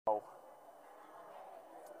All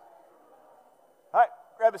right,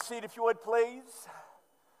 grab a seat if you would, please.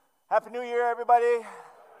 Happy New Year, everybody.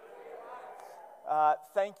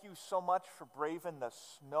 Thank you so much for braving the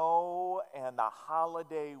snow and the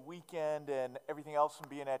holiday weekend and everything else and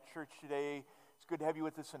being at church today. It's good to have you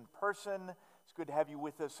with us in person. It's good to have you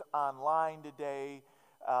with us online today.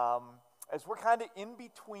 As we're kind of in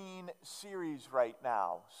between series right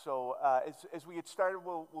now. So as we get started,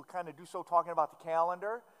 we'll kind of do so talking about the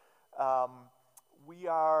calendar. We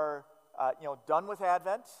are done with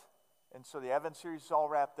Advent, and so the Advent series is all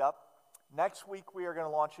wrapped up. Next week, we are going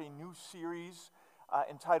to launch a new series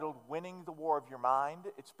entitled Winning the War of Your Mind.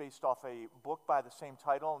 It's based off a book by the same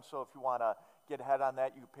title, and so if you want to get ahead on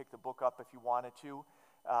that, you can pick the book up if you wanted to.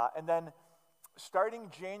 And then starting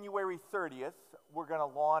January 30th, we're going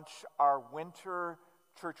to launch our winter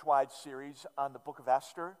church-wide series on the book of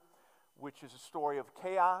Esther, which is a story of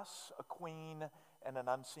chaos, a queen, and an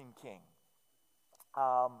unseen king.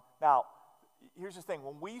 Now, here's the thing.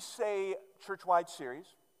 When we say church-wide series,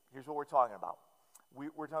 here's what we're talking about.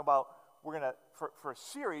 We're talking about, for a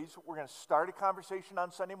series, we're going to start a conversation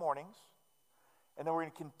on Sunday mornings, and then we're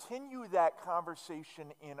going to continue that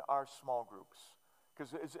conversation in our small groups.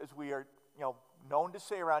 Because as we are known to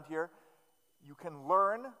say around here, you can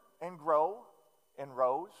learn and grow in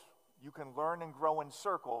rows, you can learn and grow in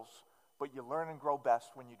circles, but you learn and grow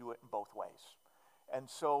best when you do it in both ways. And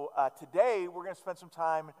so today we're going to spend some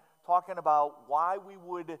time talking about why we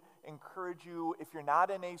would encourage you, if you're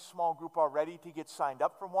not in a small group already, to get signed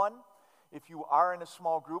up for one. If you are in a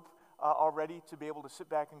small group already, to be able to sit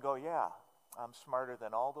back and go, yeah, I'm smarter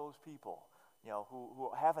than all those people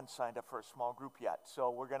who haven't signed up for a small group yet.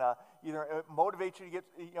 So we're going to either motivate you to get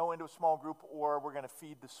into a small group, or we're going to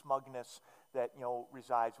feed the smugness that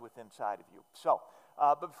resides within inside of you. So,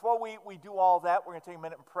 but before we do all that, we're going to take a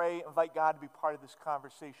minute and pray, invite God to be part of this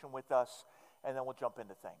conversation with us, and then we'll jump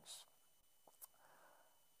into things.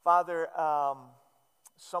 Father,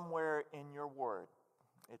 somewhere in your word,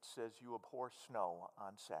 it says you abhor snow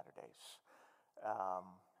on Saturdays.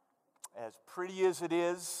 As pretty as it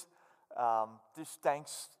is, just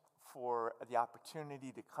thanks for the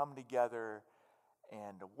opportunity to come together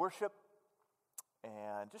and to worship,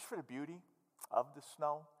 and just for the beauty of the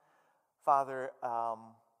snow. Father,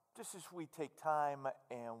 just as we take time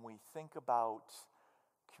and we think about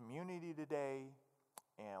community today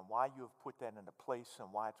and why you have put that into place and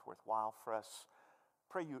why it's worthwhile for us,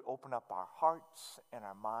 pray you open up our hearts and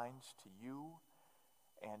our minds to you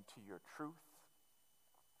and to your truth.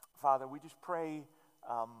 Father, we just pray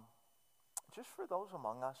just for those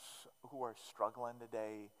among us who are struggling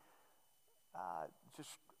today, just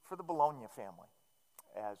for the Bologna family,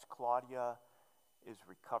 as Claudia is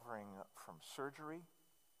recovering from surgery.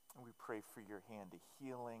 We pray for your hand of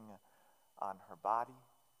healing on her body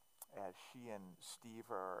as she and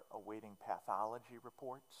Steve are awaiting pathology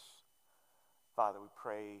reports. Father, we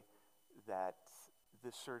pray that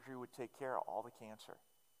this surgery would take care of all the cancer,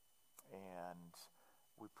 and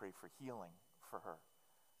we pray for healing for her.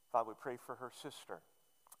 Father, we pray for her sister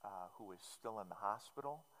who is still in the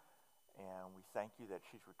hospital, and we thank you that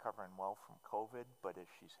she's recovering well from COVID, but as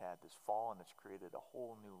she's had this fall and it's created a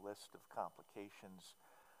whole new list of complications,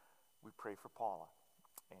 we pray for Paula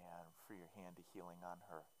and for your hand of healing on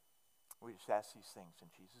her. We just ask these things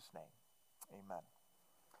in Jesus' name. Amen.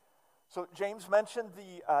 So James mentioned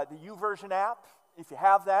the YouVersion app. If you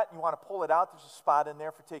have that and you want to pull it out, there's a spot in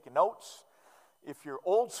there for taking notes. If you're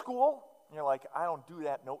old school, and you're like, I don't do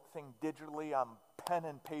that note thing digitally, I'm pen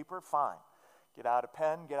and paper, fine. Get out a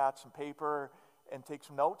pen, get out some paper, and take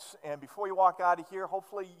some notes. And before you walk out of here,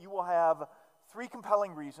 hopefully you will have 3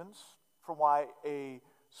 compelling reasons for why a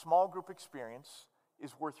small group experience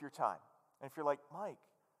is worth your time. And if you're like, Mike,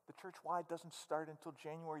 the church-wide doesn't start until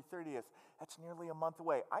January 30th. That's nearly a month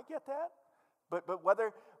away. I get that. But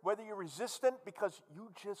whether you're resistant because you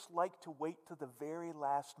just like to wait to the very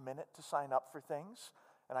last minute to sign up for things,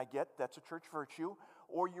 and I get that's a church virtue,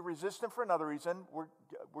 or you're resistant for another reason, we're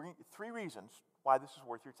 3 reasons why this is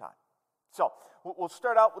worth your time. So we'll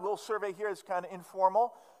start out with a little survey here. It's kind of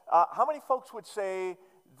informal. How many folks would say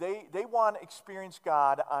they want to experience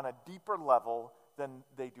God on a deeper level than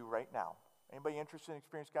they do right now? Anybody interested in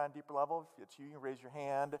experiencing God on a deeper level? If it's you, you can raise your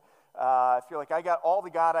hand. If you're like, I got all the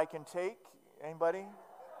God I can take. Anybody?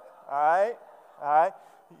 All right.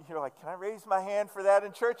 You're like, can I raise my hand for that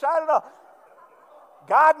in church? I don't know.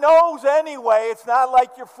 God knows anyway. It's not like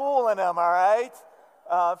you're fooling him, all right?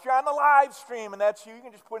 If you're on the live stream and that's you, you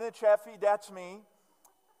can just put in the chat feed, that's me.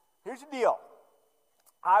 Here's the deal.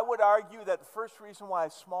 I would argue that the first reason why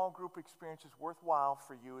a small group experience is worthwhile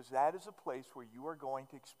for you is that is a place where you are going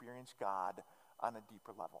to experience God on a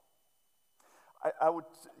deeper level. I would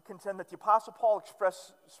contend that the Apostle Paul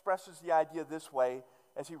expresses the idea this way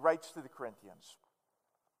as he writes to the Corinthians.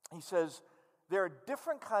 He says, there are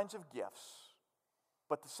different kinds of gifts,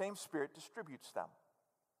 but the same Spirit distributes them.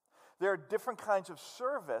 There are different kinds of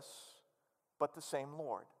service, but the same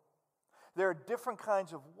Lord. There are different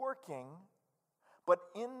kinds of working, but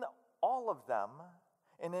in all of them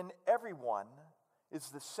and in everyone is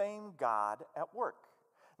the same God at work.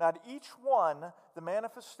 Now, to each one, the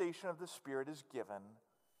manifestation of the Spirit is given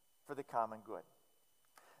for the common good.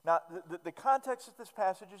 Now, the context that this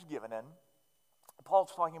passage is given in,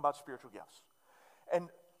 Paul's talking about spiritual gifts.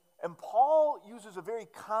 And Paul uses a very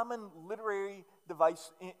common literary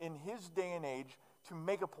device in his day and age to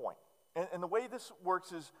make a point. And the way this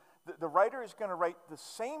works is the writer is going to write the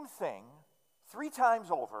same thing 3 times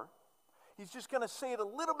over. He's just going to say it a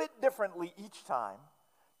little bit differently each time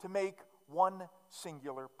to make one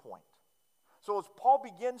singular point. So as Paul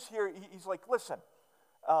begins here, he's like, listen,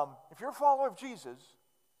 if you're a follower of Jesus,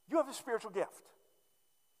 you have a spiritual gift.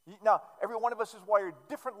 Now, every one of us is wired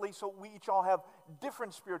differently, so we each all have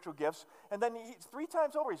different spiritual gifts. And then 3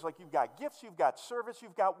 times over, he's like, you've got gifts, you've got service,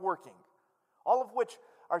 you've got working. All of which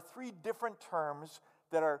are 3 different terms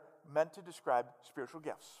that are meant to describe spiritual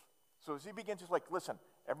gifts. So as he begins, he's like, listen,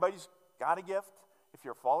 everybody's got a gift. If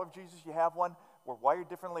you're a follower of Jesus, you have one. We're wired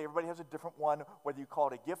differently. Everybody has a different one. Whether you call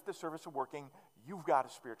it a gift, a service, or working, you've got a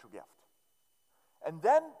spiritual gift. And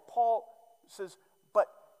then Paul says, but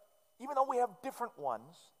even though we have different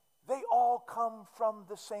ones, they all come from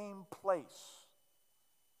the same place.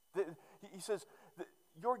 He says,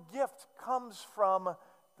 your gift comes from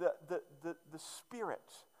the Spirit.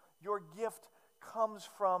 Your gift comes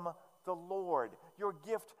from the Lord. Your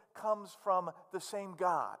gift comes from the same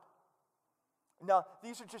God. Now,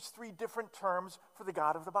 these are just 3 different terms for the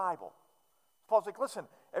God of the Bible. Paul's like, listen,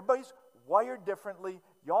 everybody's wired differently.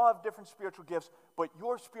 Y'all have different spiritual gifts, but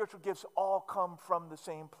your spiritual gifts all come from the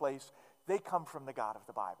same place. They come from the God of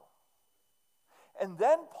the Bible. And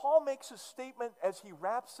then Paul makes a statement as he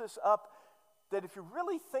wraps this up that if you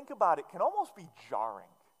really think about it, can almost be jarring.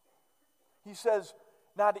 He says,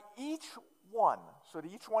 now to each one, so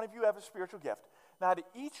to each one of you have a spiritual gift. Now to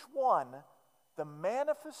each one, the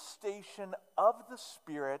manifestation of the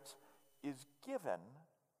Spirit is given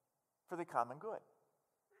for the common good.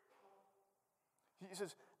 He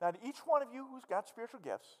says, now to each one of you who's got spiritual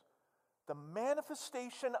gifts, the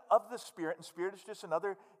manifestation of the Spirit, and Spirit is just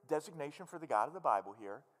another designation for the God of the Bible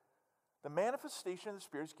here, the manifestation of the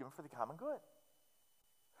Spirit is given for the common good.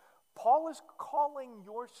 Paul is calling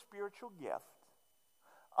your spiritual gift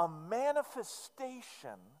a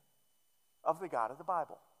manifestation of the God of the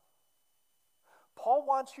Bible. Paul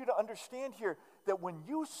wants you to understand here that when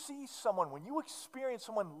you see someone, when you experience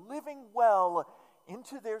someone living well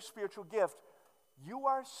into their spiritual gift, you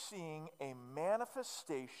are seeing a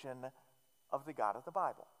manifestation of the God of the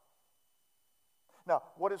Bible. Now,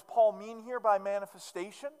 what does Paul mean here by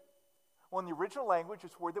manifestation? Well, in the original language,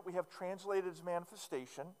 this word that we have translated as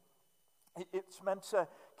manifestation, it's meant to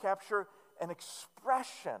capture an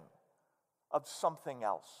expression of something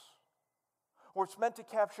else. Or it's meant to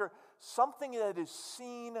capture something that is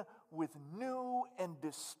seen with new and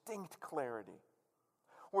distinct clarity.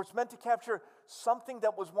 Or it's meant to capture something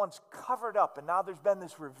that was once covered up and now there's been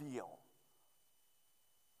this reveal.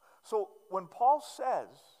 So when Paul says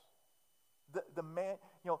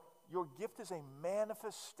your gift is a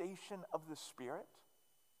manifestation of the Spirit,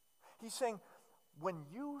 he's saying when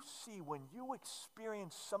you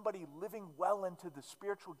experience somebody living well into the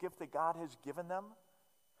spiritual gift that God has given them,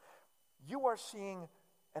 you are seeing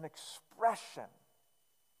an expression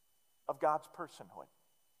of God's personhood.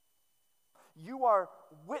 You are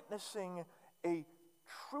witnessing a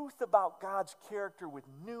truth about God's character with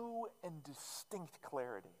new and distinct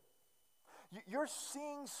clarity. You're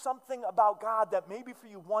seeing something about God that maybe for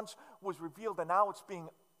you once was revealed and now it's being,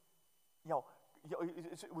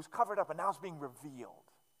 it was covered up and now it's being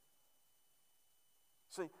revealed.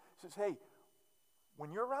 So he says, hey,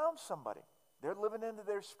 when you're around somebody, they're living into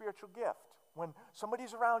their spiritual gift. When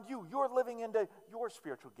somebody's around you, you're living into your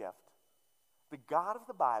spiritual gift. The God of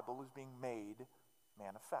the Bible is being made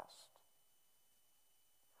manifest.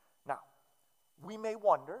 Now, we may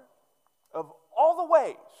wonder of all the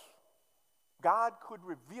ways God could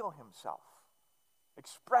reveal himself,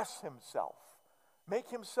 express himself, make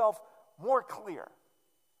himself more clear.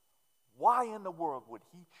 Why in the world would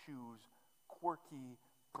he choose quirky,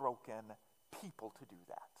 broken people to do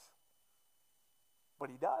that? But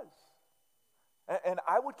he does. And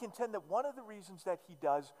I would contend that one of the reasons that he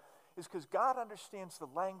does is because God understands the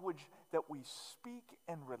language that we speak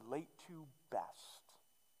and relate to best.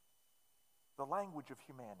 the language of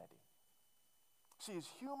humanity. See, as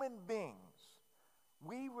human beings,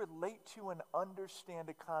 we relate to and understand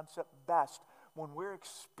a concept best when we're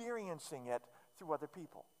experiencing it through other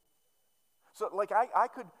people. So, like, I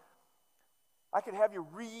could have you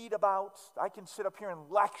read about, I can sit up here and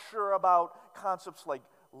lecture about concepts like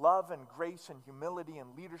love and grace and humility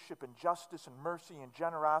and leadership and justice and mercy and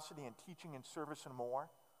generosity and teaching and service and more.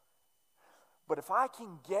 But if I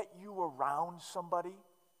can get you around somebody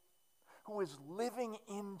who is living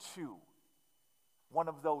into one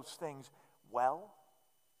of those things well,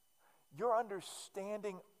 your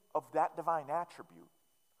understanding of that divine attribute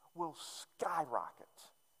will skyrocket.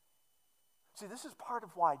 See, this is part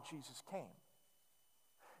of why Jesus came.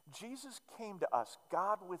 Jesus came to us,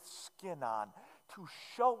 God with skin on, to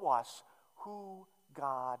show us who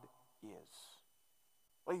God is.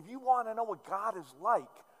 Like, if you want to know what God is like,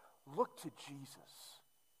 look to Jesus.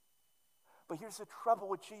 But here's the trouble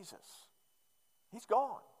with Jesus. He's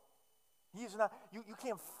gone. He is not, you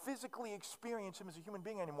can't physically experience him as a human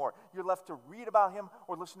being anymore. You're left to read about him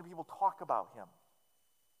or listen to people talk about him.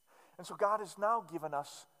 And so God has now given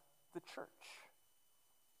us the church.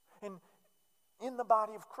 And in the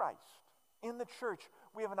body of Christ, in the church,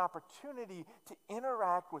 we have an opportunity to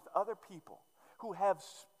interact with other people who have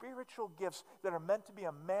spiritual gifts that are meant to be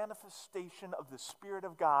a manifestation of the Spirit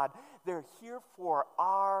of God. They're here for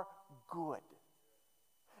our good.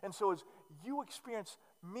 And so as you experience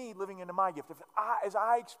me living into my gift, as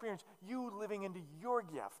I experience you living into your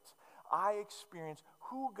gift, I experience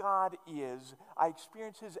who God is. I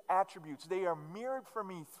experience his attributes. They are mirrored for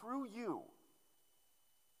me through you.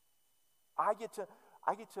 I get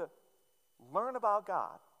to learn about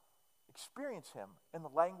God, experience him in the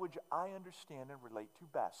language I understand and relate to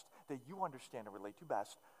best, that you understand and relate to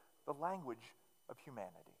best, the language of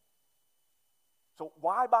humanity. So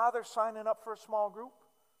why bother signing up for a small group?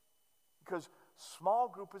 Because small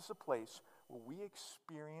group is a place where we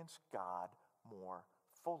experience God more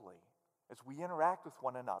fully as we interact with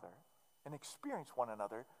one another and experience one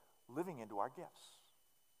another living into our gifts.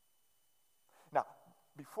 Now,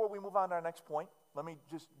 before we move on to our next point, let me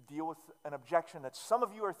just deal with an objection that some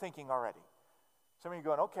of you are thinking already. Some of you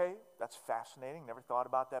are going, okay, that's fascinating. Never thought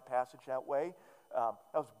about that passage that way. That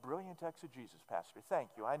was brilliant exegesis, Pastor. Thank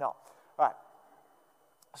you, I know. All right.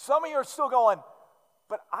 Some of you are still going,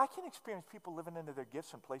 but I can experience people living into their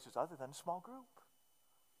gifts in places other than a small group.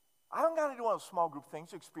 I don't got to do one of those small group things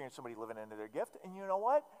to experience somebody living into their gift. And you know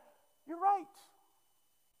what? You're right.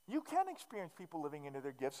 You can experience people living into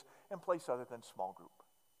their gifts in places other than small group.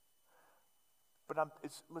 But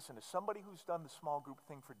listen, as somebody who's done the small group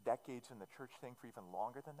thing for decades and the church thing for even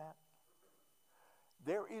longer than that,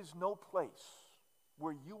 there is no place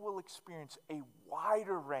where you will experience a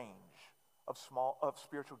wider range of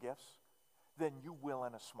spiritual gifts than you will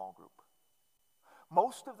in a small group.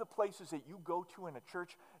 Most of the places that you go to in a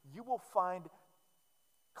church, you will find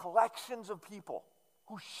collections of people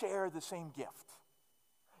who share the same gift.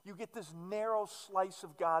 You get this narrow slice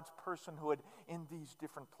of God's personhood in these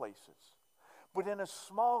different places. But in a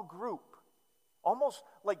small group, almost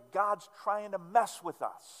like God's trying to mess with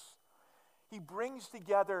us, he brings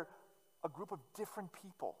together a group of different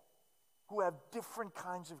people who have different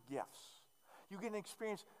kinds of gifts. You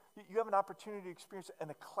have an opportunity to experience an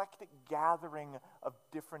eclectic gathering of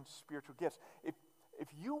different spiritual gifts. If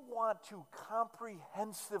you want to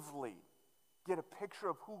comprehensively get a picture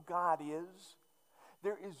of who God is,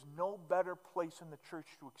 there is no better place in the church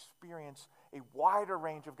to experience a wider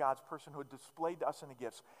range of God's personhood displayed to us in the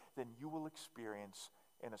gifts than you will experience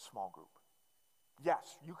in a small group.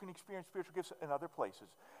 Yes, you can experience spiritual gifts in other places,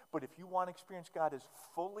 but if you want to experience God as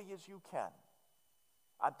fully as you can,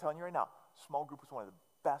 I'm telling you right now, small group is one of the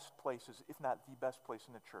best places, if not the best place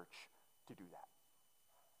in the church to do that.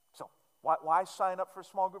 So, why sign up for a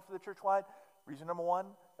small group for the church-wide? Reason number one,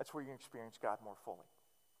 that's where you can experience God more fully.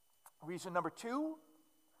 Reason number two,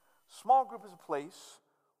 small group is a place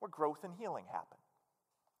where growth and healing happen.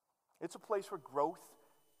 It's a place where growth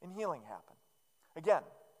and healing happen. Again,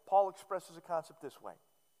 Paul expresses a concept this way.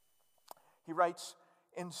 He writes,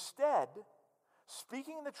 instead,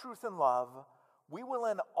 speaking the truth in love, we will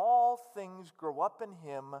in all things grow up in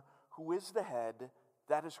him who is the head,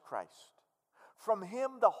 that is Christ. From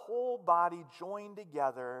him the whole body joined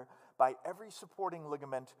together by every supporting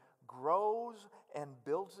ligament grows and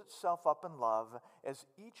builds itself up in love as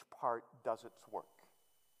each part does its work.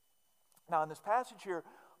 Now in this passage here,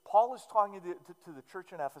 Paul is talking to the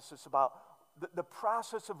church in Ephesus about the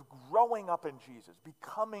process of growing up in Jesus,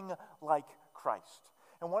 becoming like Christ.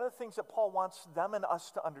 And one of the things that Paul wants them and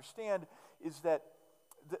us to understand is that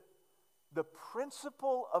the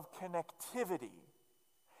principle of connectivity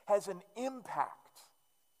has an impact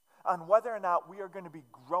on whether or not we are going to be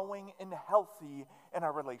growing and healthy in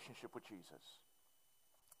our relationship with Jesus.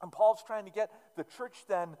 And Paul's trying to get the church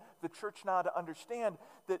now to understand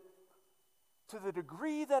that to the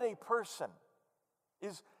degree that a person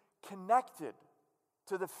is connected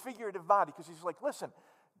to the figurative body, because he's like, listen,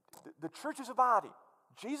 the church is a body.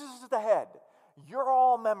 Jesus is the head. You're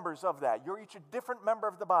all members of that. You're each a different member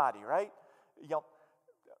of the body, right? You know,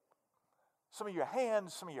 some of your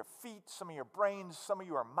hands, some of your feet, some of your brains, some of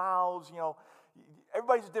your mouths, you know,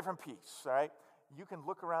 everybody's a different piece, all right? You can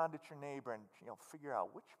look around at your neighbor and, you know, figure out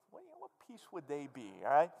what piece would they be,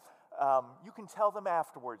 all right? You can tell them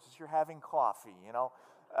afterwards as you're having coffee, you know.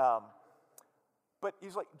 But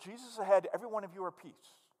he's like, Jesus is the head, every one of you are a piece.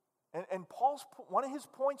 And Paul's, one of his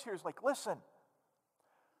points here is like, listen,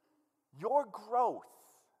 your growth,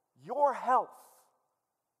 your health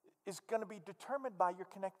is going to be determined by your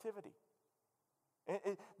connectivity.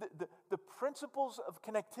 The principles of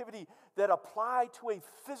connectivity that apply to a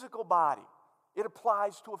physical body, it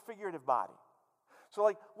applies to a figurative body. So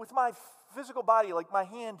like with my physical body, like my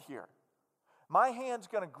hand here, my hand's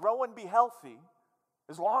going to grow and be healthy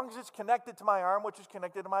as long as it's connected to my arm, which is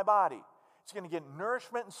connected to my body. It's going to get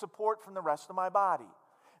nourishment and support from the rest of my body.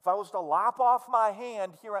 If I was to lop off my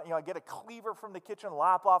hand here, you know, I get a cleaver from the kitchen,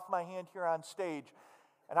 lop off my hand here on stage,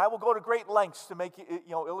 and I will go to great lengths to make, you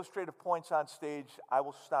know, illustrative points on stage. I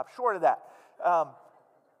will stop short of that.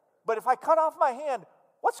 But if I cut off my hand,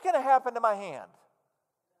 what's going to happen to my hand?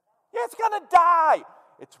 Yeah, it's going to die.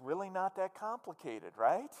 It's really not that complicated,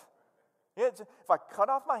 right? If I cut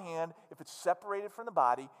off my hand, if it's separated from the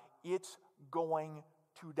body, it's going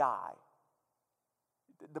to die.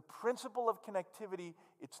 The principle of connectivity,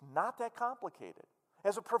 it's not that complicated. It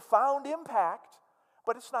has a profound impact,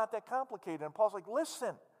 but it's not that complicated. And Paul's like,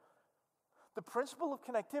 listen, the principle of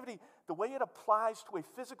connectivity, the way it applies to a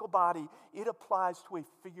physical body, it applies to a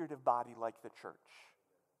figurative body like the church.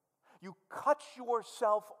 You cut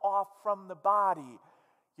yourself off from the body,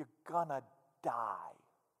 you're gonna die.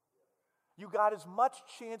 You got as much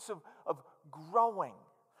chance of growing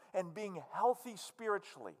and being healthy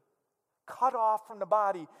spiritually, cut off from the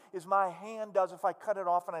body, as my hand does if I cut it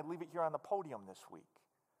off and I leave it here on the podium this week.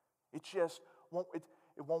 It just won't, it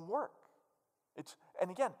won't work. And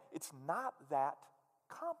again, it's not that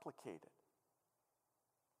complicated.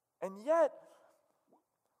 And yet,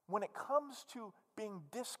 when it comes to being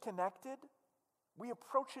disconnected, we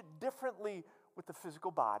approach it differently with the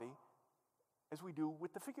physical body as we do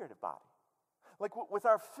with the figurative body. Like with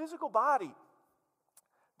our physical body,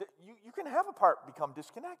 you can have a part become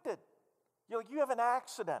disconnected. You have an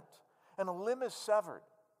accident and a limb is severed.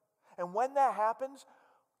 And when that happens,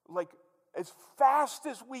 like as fast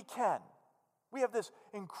as we can, we have this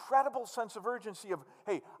incredible sense of urgency of,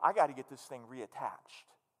 hey, I got to get this thing reattached.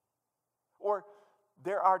 Or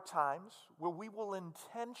there are times where we will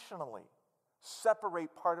intentionally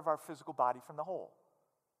separate part of our physical body from the whole.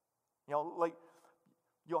 You know, like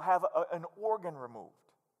you'll have an organ removed.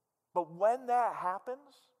 But when that happens,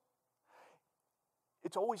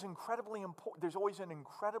 it's always incredibly important. There's always an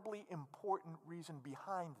incredibly important reason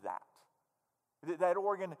behind that. That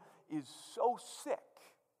organ is so sick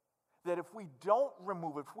that if we don't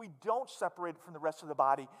remove it, if we don't separate it from the rest of the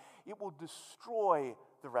body, it will destroy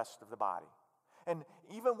the rest of the body. And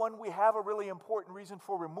even when we have a really important reason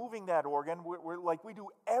for removing that organ, we do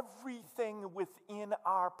everything within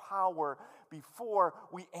our power before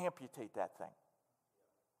we amputate that thing.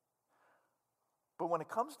 But when it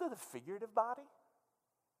comes to the figurative body,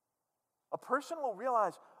 a person will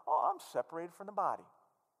realize, oh, I'm separated from the body.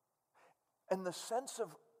 And the sense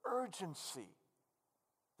of urgency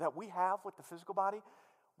that we have with the physical body,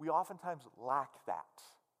 we oftentimes lack that.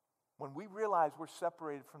 When we realize we're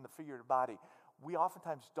separated from the figurative body, we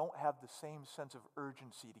oftentimes don't have the same sense of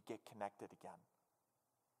urgency to get connected again.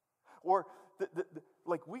 Or,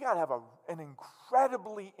 we got to have an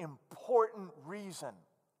incredibly important reason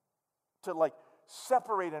to,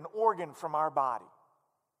 separate an organ from our body.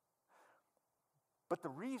 But the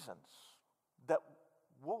reasons that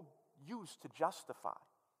we'll use to justify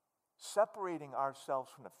separating ourselves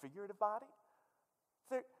from the figurative body,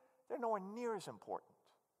 they're nowhere near as important.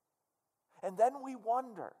 And then we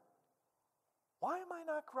wonder, why am I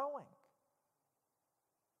not growing?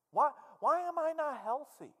 Why am I not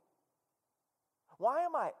healthy? Why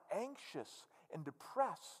am I anxious and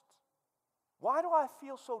depressed? Why do I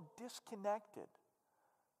feel so disconnected?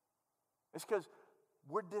 It's because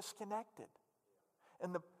we're disconnected.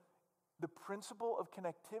 And the principle of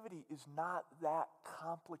connectivity is not that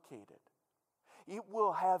complicated. It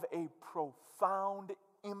will have a profound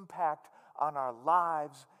impact on our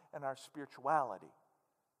lives and our spirituality.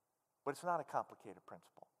 but it's not a complicated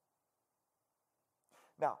principle.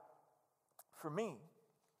 Now, for me,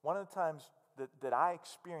 one of the times that I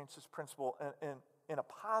experienced this principle in a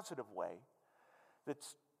positive way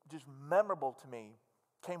that's just memorable to me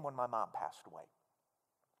came when my mom passed away.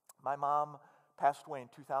 My mom passed away in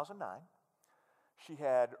 2009. She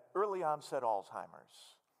had early onset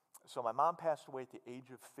Alzheimer's. So my mom passed away at the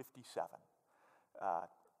age of 57.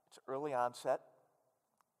 It's early onset.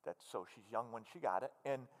 So she's young when she got it.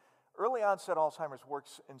 And early onset Alzheimer's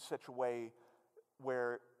works in such a way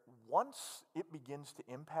where once it begins to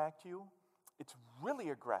impact you, it's really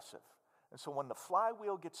aggressive. And so when the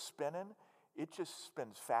flywheel gets spinning, it just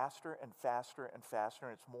spins faster and faster and faster,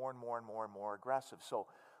 and it's more and more and more and more aggressive. So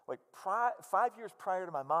like 5 years prior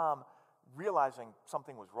to my mom realizing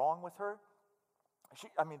something was wrong with her, she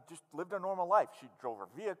just lived a normal life. She drove her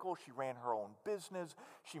vehicle, she ran her own business,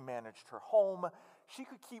 she managed her home. She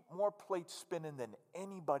could keep more plates spinning than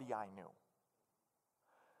anybody I knew.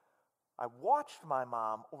 I watched my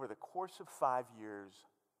mom over the course of 5 years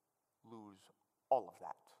lose all of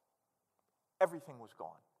that. Everything was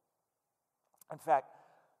gone. In fact,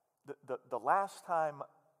 the last time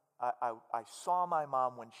I saw my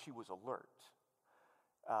mom when she was alert,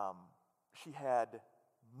 she had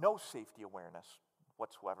no safety awareness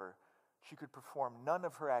whatsoever. She could perform none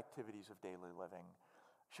of her activities of daily living.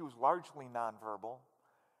 She was largely nonverbal,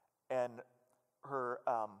 and her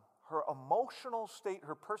emotional state,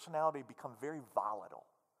 her personality become very volatile.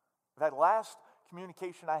 That last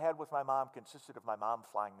communication I had with my mom consisted of my mom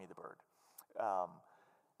flying me the bird.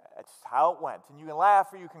 That's how it went. And you can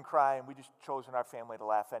laugh or you can cry, and we just chose in our family to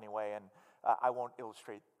laugh anyway, and I won't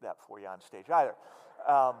illustrate that for you on stage either.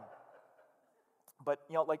 But,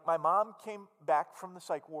 like my mom came back from the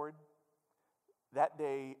psych ward that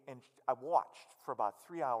day, and I watched for about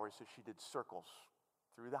 3 hours as she did circles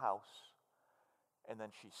through the house, and then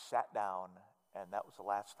she sat down, and that was the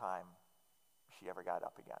last time she ever got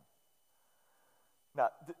up again. Now,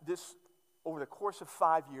 this, over the course of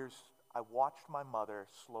 5 years, I watched my mother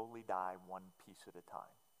slowly die one piece at a time.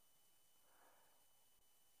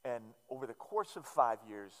 And over the course of 5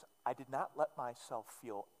 years, I did not let myself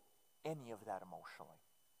feel any of that emotionally.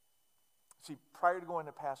 See, prior to going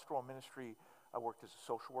to pastoral ministry, I worked as a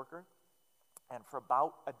social worker, and for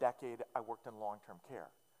about a decade, I worked in long-term care.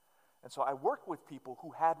 And so I worked with people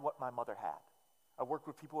who had what my mother had. I worked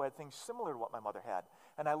with people who had things similar to what my mother had.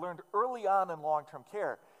 And I learned early on in long-term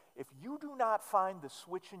care, if you do not find the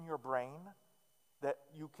switch in your brain that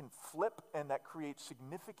you can flip and that creates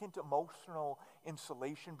significant emotional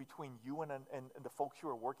insulation between you and the folks you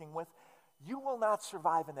are working with, you will not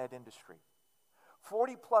survive in that industry.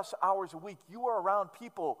 40 plus hours a week, you are around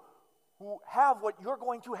people who have what you're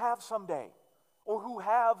going to have someday, or who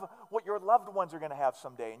have what your loved ones are going to have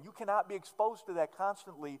someday. And you cannot be exposed to that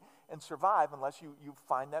constantly and survive unless you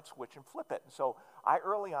find that switch and flip it. And so I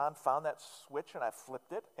early on found that switch and I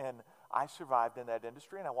flipped it, and I survived in that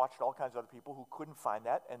industry, and I watched all kinds of other people who couldn't find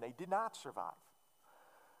that, and they did not survive.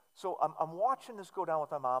 So I'm watching this go down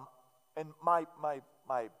with my mom, and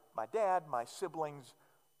my dad, my siblings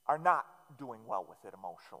are not doing well with it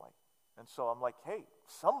emotionally. And so I'm like, hey,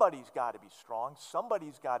 somebody's got to be strong.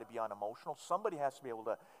 Somebody's got to be unemotional. Somebody has to be able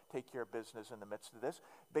to take care of business in the midst of this.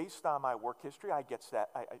 Based on my work history, I guess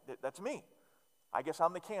that's me. I guess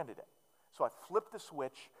I'm the candidate. So I flipped the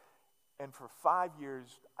switch, and for 5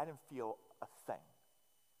 years, I didn't feel a thing.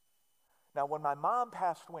 Now, when my mom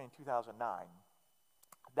passed away in 2009,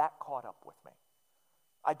 that caught up with me.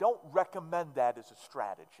 I don't recommend that as a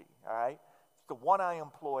strategy, all right? It's the one I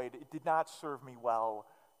employed. It did not serve me well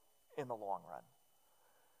in the long run.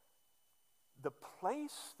 The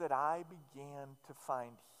place that I began to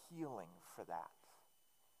find healing for that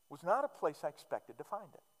was not a place I expected to find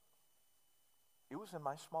it. It was in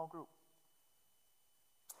my small group.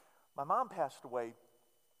 My mom passed away,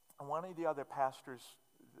 and one of the other pastors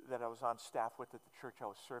that I was on staff with at the church I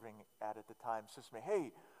was serving at the time says to me,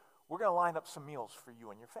 hey, we're going to line up some meals for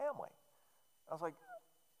you and your family. I was like,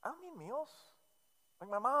 I don't need meals. Like,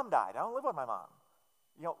 my mom died. I don't live with my mom.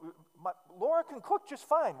 Laura can cook just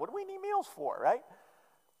fine. What do we need meals for, right?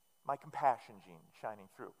 My compassion gene shining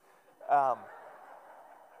through.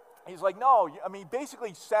 He's like, no,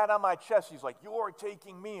 basically sat on my chest. He's like, you're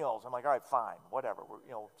taking meals. I'm like, all right, fine, whatever.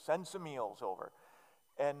 Send some meals over.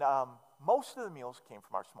 And most of the meals came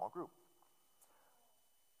from our small group.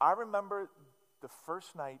 I remember the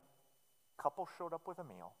first night, a couple showed up with a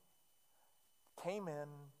meal, came in,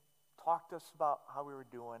 talked to us about how we were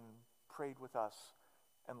doing, prayed with us,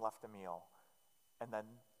 and left a meal. And then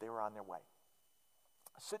they were on their way.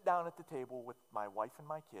 I sit down at the table with my wife and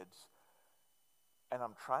my kids, and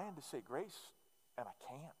I'm trying to say grace, and I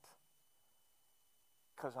can't.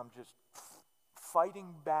 because I'm just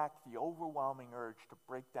fighting back the overwhelming urge to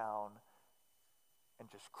break down and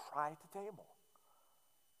just cry at the table.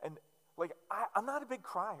 And like, I'm not a big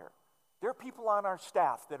crier. There are people on our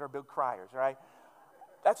staff that are big criers, right?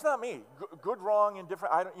 That's not me. Good, wrong,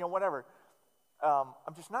 indifferent, I don't, whatever.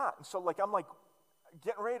 I'm just not. And so like, I'm like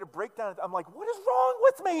getting ready to break down. I'm like, what is wrong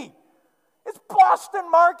with me? It's Boston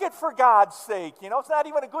Market, for God's sake. It's not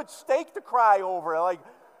even a good steak to cry over. Like,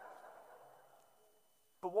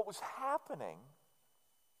 but what was happening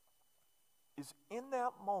is in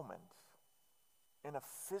that moment, in a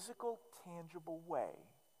physical, tangible way,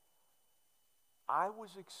 I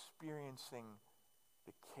was experiencing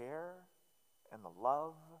the care and the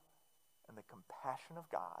love and the compassion of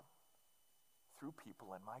God through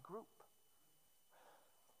people in my group.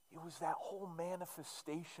 It was that whole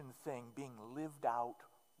manifestation thing being lived out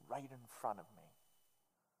right in front of me.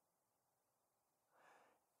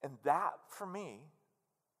 And that, for me,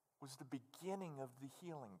 was the beginning of the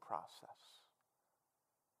healing process.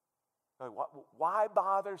 Like, why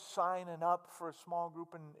bother signing up for a small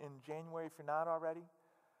group in January if you're not already?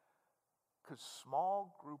 Because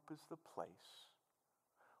small group is the place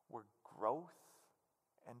where growth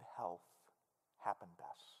and health happen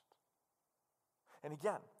best. And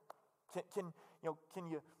again, can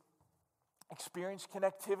you experience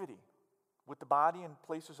connectivity with the body in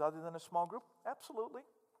places other than a small group? Absolutely.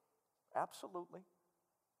 Absolutely.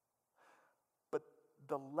 But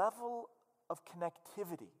the level of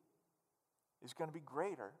connectivity is going to be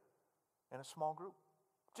greater in a small group.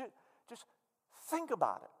 Just think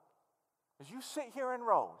about it. As you sit here in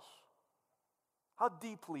rows, how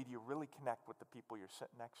deeply do you really connect with the people you're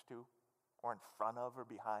sitting next to or in front of or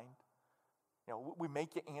behind? We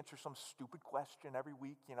make you answer some stupid question every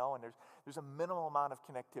week, and there's a minimal amount of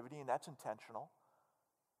connectivity, and that's intentional.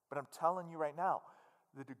 But I'm telling you right now,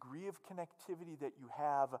 the degree of connectivity that you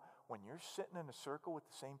have when you're sitting in a circle with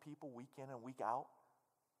the same people week in and week out,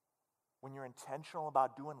 when you're intentional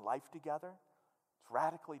about doing life together, it's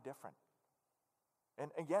radically different.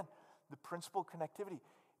 And again, the principle of connectivity,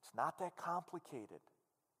 it's not that complicated,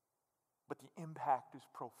 but the impact is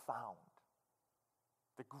profound.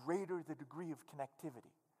 The greater the degree of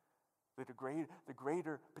connectivity, the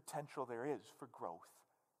greater potential there is for growth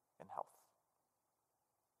and health.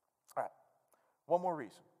 All right, one more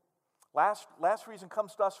reason. Last reason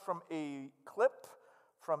comes to us from a clip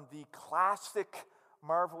from the classic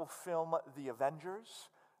Marvel film, The Avengers.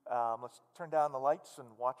 Let's turn down the lights and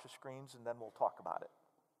watch the screens, and then we'll talk about it.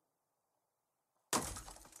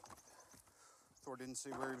 Thor didn't say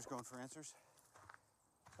where he was going for answers?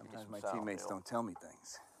 Sometimes my teammates don't tell me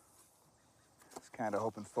things. I was kind of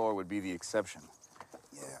hoping Thor would be the exception.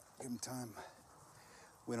 Yeah, give him time.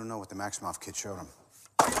 We don't know what the Maximoff kid showed him.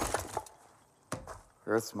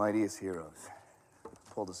 Earth's mightiest heroes.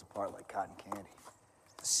 Pulled us apart like cotton candy.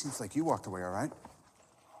 Seems like you walked away all right.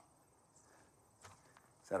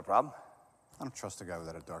 Is that a problem? I don't trust a guy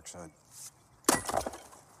without a dark side.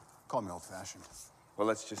 Call me old-fashioned. Well,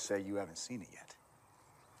 let's just say you haven't seen it yet.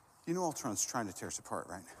 You know Ultron's trying to tear us apart,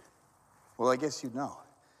 right? Well, I guess you'd know.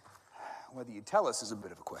 Whether you tell us is a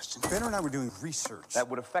bit of a question. Banner and I were doing research. That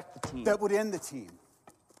would affect the team. That would end the team.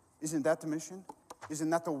 Isn't that the mission?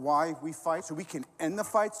 Isn't that the why we fight? So we can end the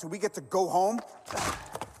fight? So we get to go home?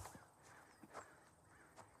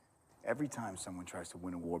 Every time someone tries to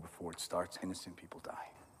win a war before it starts, innocent people die.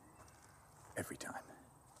 Every time.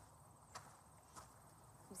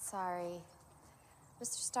 I'm sorry.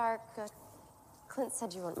 Mr. Stark, Clint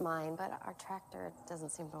said you wouldn't mind, but our tractor doesn't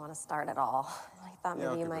seem to want to start at all. I thought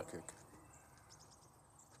maybe you might...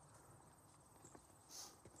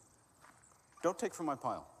 Don't take from my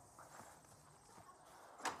pile.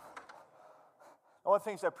 One of the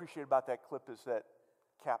things I appreciate about that clip is that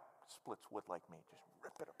Cap splits wood like me. Just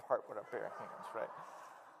rip it apart with our bare hands, right?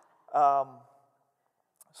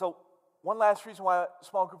 So one last reason why a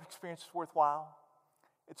small group experience is worthwhile.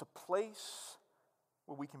 It's a place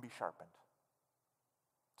where we can be sharpened.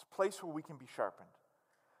 It's a place where we can be sharpened.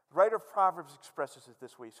 The writer of Proverbs expresses it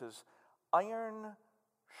this way. He says, iron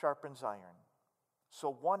sharpens iron,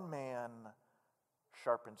 so one man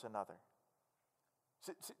sharpens another.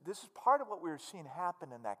 See, this is part of what we were seeing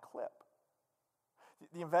happen in that clip.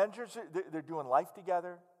 The Avengers, they're doing life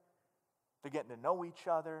together. They're getting to know each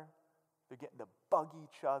other. They're getting to bug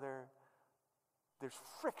each other. There's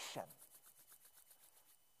friction.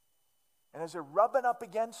 And as they're rubbing up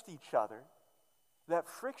against each other, that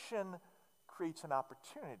friction creates an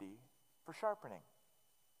opportunity for sharpening.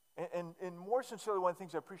 And more sincerely, one of the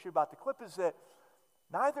things I appreciate about the clip is that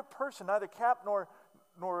neither person, neither Cap nor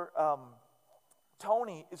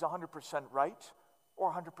Tony is 100% right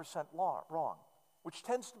or 100% wrong. which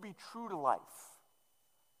tends to be true to life.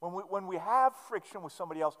 When we have friction with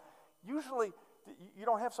somebody else, usually you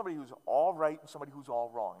don't have somebody who's all right and somebody who's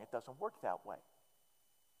all wrong. It doesn't work that way.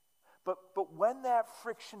 But when that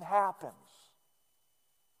friction happens,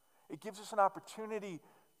 it gives us an opportunity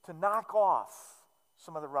to knock off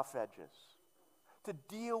some of the rough edges, to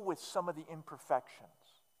deal with some of the imperfections,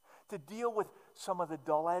 to deal with some of the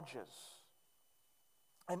dull edges.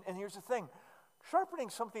 And here's the thing, sharpening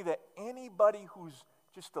something that anybody who's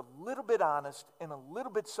just a little bit honest and a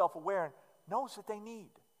little bit self-aware knows that they need.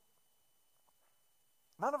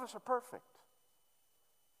 None of us are perfect.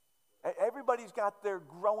 Everybody's got their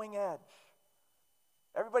growing edge.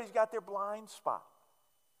 Everybody's got their blind spot.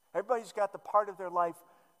 Everybody's got the part of their life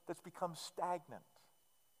that's become stagnant.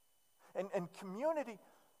 And community,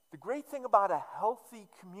 the great thing about a healthy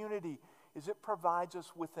community is it provides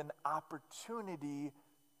us with an opportunity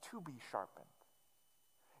to be sharpened.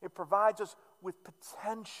 It provides us with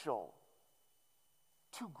potential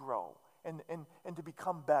to grow and to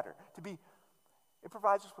become better. It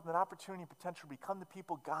provides us with an opportunity and potential to become the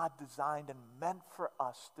people God designed and meant for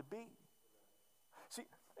us to be. See,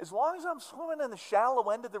 as long as I'm swimming in the shallow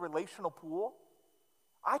end of the relational pool,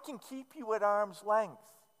 I can keep you at arm's length.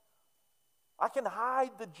 I can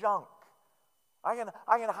hide the junk. I can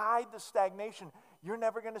hide the stagnation. You're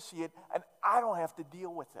never going to see it, and I don't have to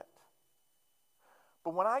deal with it.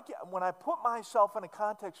 But when I put myself in a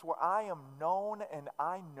context where I am known and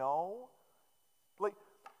I know, like,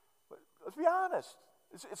 let's be honest,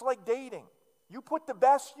 it's like dating. You put the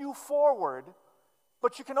best you forward,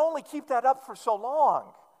 but you can only keep that up for so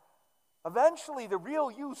long. Eventually, the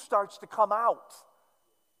real you starts to come out.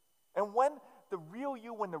 And when the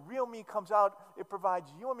real me comes out, it provides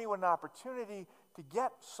you and me with an opportunity to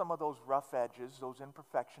get some of those rough edges, those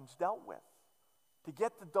imperfections dealt with, to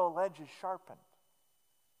get the dull edges sharpened.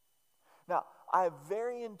 Now, I have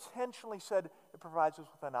very intentionally said it provides us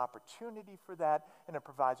with an opportunity for that, and it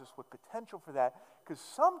provides us with potential for that, because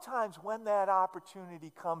sometimes when that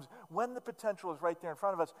opportunity comes, when the potential is right there in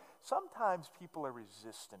front of us, sometimes people are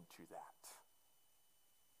resistant to that.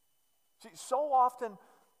 See, so often,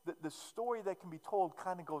 the story that can be told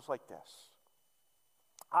kind of goes like this.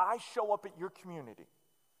 I show up at your community,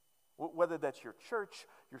 whether that's your church,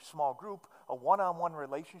 your small group, a one-on-one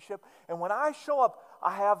relationship, and when I show up,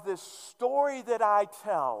 I have this story that I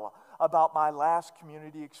tell about my last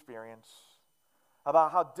community experience,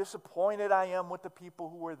 about how disappointed I am with the people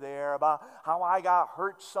who were there, about how I got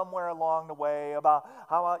hurt somewhere along the way, about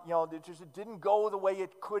how it didn't go the way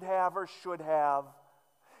it could have or should have.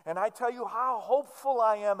 And I tell you how hopeful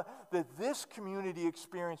I am that this community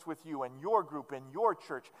experience with you and your group and your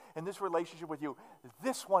church and this relationship with you,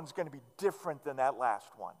 this one's going to be different than that last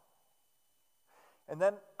one. And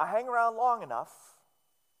then I hang around long enough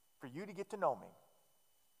for you to get to know me.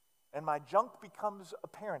 And my junk becomes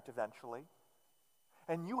apparent eventually.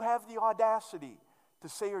 And you have the audacity to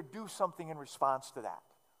say or do something in response to that.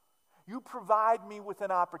 You provide me with an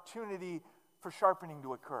opportunity for sharpening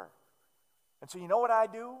to occur. And so you know what I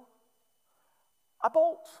do? I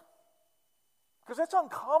bolt. Because it's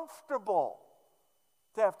uncomfortable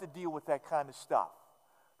to have to deal with that kind of stuff.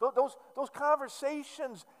 Those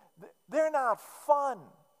conversations, they're not fun.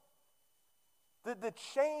 The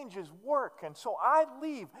change is work. And so I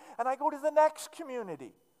leave and I go to the next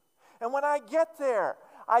community. And when I get there,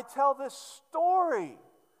 I tell this story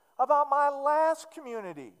about my last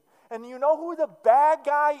community. And you know who the bad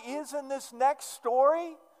guy is in this next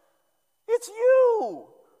story? It's you.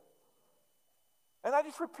 And I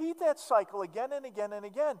just repeat that cycle again and again and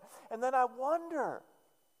again. And then I wonder,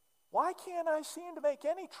 why can't I seem to make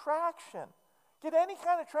any traction, get any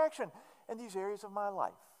kind of traction in these areas of my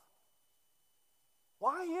life?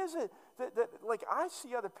 Why is it that like I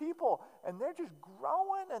see other people and they're just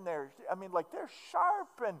growing and they're sharp,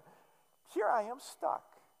 and here I am stuck?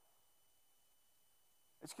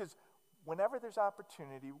 It's because whenever there's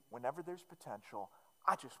opportunity, whenever there's potential,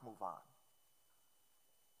 I just move on.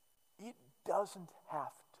 It doesn't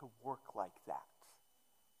have to work like that.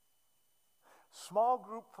 Small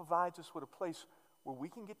group provides us with a place where we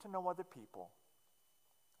can get to know other people,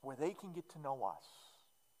 where they can get to know us.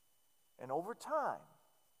 And over time,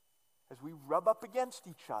 as we rub up against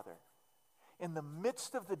each other, in the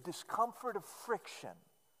midst of the discomfort of friction,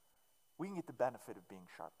 we can get the benefit of being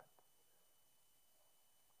sharpened.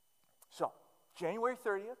 So, January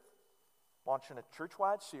 30th, launching a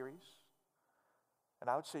church-wide series. And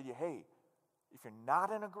I would say to you, hey, if you're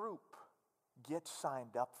not in a group, get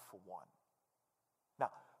signed up for one. Now,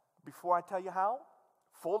 before I tell you how,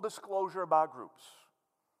 full disclosure about groups.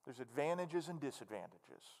 There's advantages and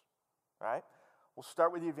disadvantages, right? We'll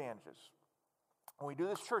start with the advantages. When we do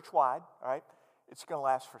this church-wide, all right, it's going to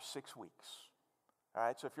last for 6 weeks. All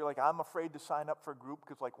right, so if you're like, I'm afraid to sign up for a group,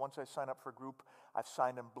 because like once I sign up for a group, I've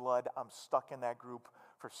signed in blood, I'm stuck in that group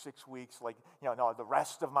for 6 weeks, like, no, the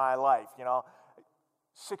rest of my life,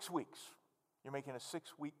 6 weeks. You're making a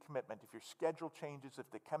 6-week commitment. If your schedule changes,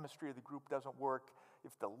 if the chemistry of the group doesn't work,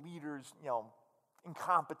 if the leader's,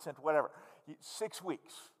 incompetent, whatever, 6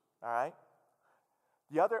 weeks, all right?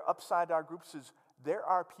 The other upside to our groups is there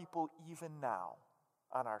are people even now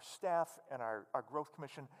on our staff and our growth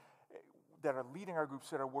commission that are leading our groups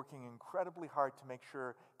that are working incredibly hard to make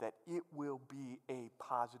sure that it will be a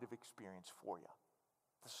positive experience for you.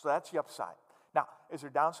 So that's the upside. Now, is there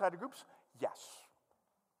downside to groups? Yes.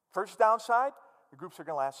 First downside, the groups are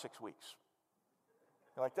going to last 6 weeks.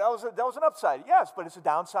 You're like, that was an upside. Yes, but it's a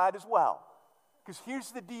downside as well. Because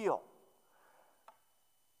here's the deal.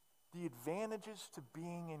 The advantages to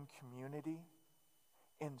being in community,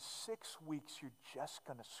 in 6 weeks, you're just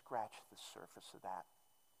going to scratch the surface of that.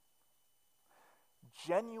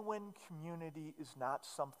 Genuine community is not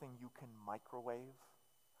something you can microwave.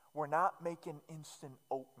 We're not making instant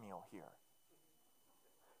oatmeal here.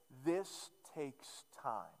 This takes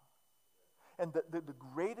time. And the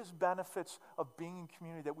greatest benefits of being in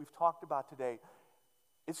community that we've talked about today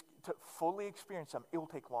is to fully experience them. It will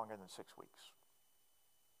take longer than 6 weeks.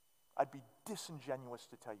 I'd be disingenuous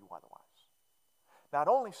to tell you otherwise. Not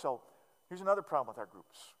only so, here's another problem with our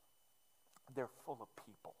groups. They're full of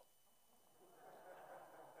people.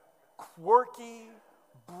 Quirky,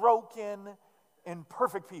 broken,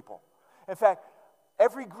 imperfect people. In fact,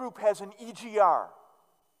 every group has an EGR,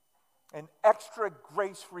 an extra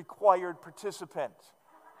grace required participant.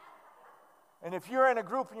 And if you're in a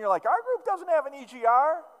group and you're like, our group doesn't have an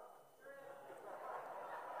EGR,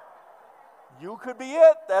 you could be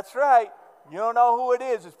it. That's right. You don't know who it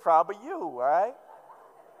is. It's probably you, all right?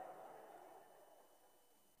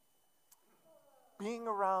 Being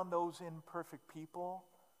around those imperfect people,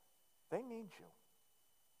 they need you.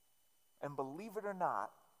 And believe it or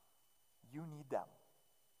not, you need them.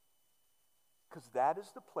 Because that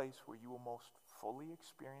is the place where you will most fully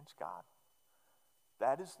experience God.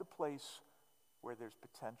 That is the place where there's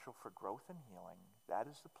potential for growth and healing. That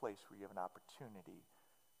is the place where you have an opportunity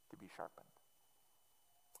to be sharpened.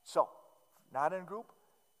 So, not in a group,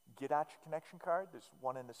 get out your connection card. There's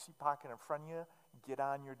one in the seat pocket in front of you. Get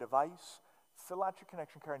on your device, fill out your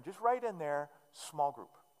connection card, and just write in there, small group.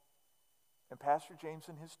 And Pastor James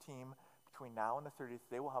and his team, between now and the 30th,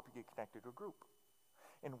 they will help you get connected to a group.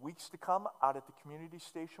 In weeks to come, out at the community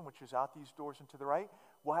station, which is out these doors and to the right,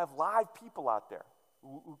 we'll have live people out there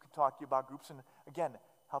who can talk to you about groups and, again,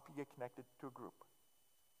 help you get connected to a group.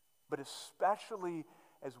 But especially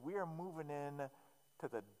as we are moving in to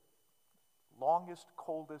the longest,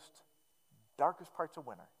 coldest, darkest parts of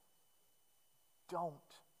winter, don't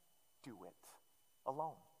do it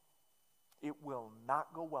alone. It will not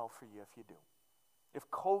go well for you if you do. If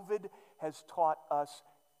COVID has taught us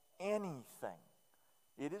anything,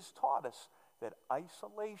 it has taught us that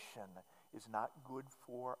isolation is not good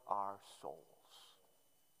for our souls.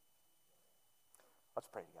 Let's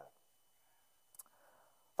pray together.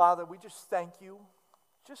 Father, we just thank you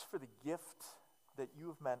just for the gift that you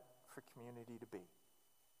have meant for community to be.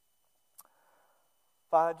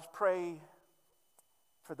 Father, I just pray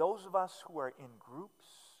for those of us who are in groups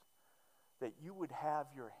that you would have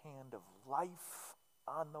your hand of life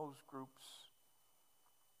on those groups,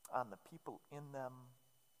 on the people in them,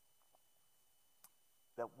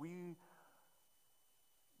 that we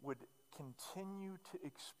would continue to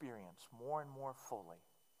experience more and more fully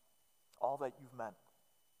all that you've meant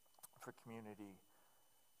for community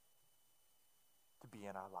to be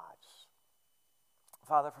in our lives.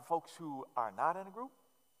 Father, for folks who are not in a group,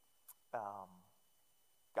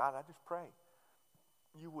 God, I just pray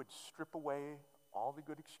you would strip away all the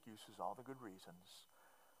good excuses, all the good reasons,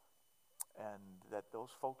 and that those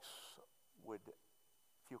folks would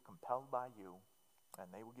feel compelled by you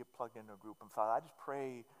and they will get plugged into a group. And Father, I just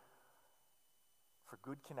pray for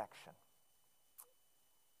good connection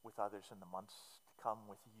with others in the months to come,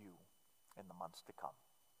 with you in the months to come.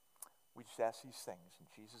 We just ask these things in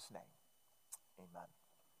Jesus' name. Amen.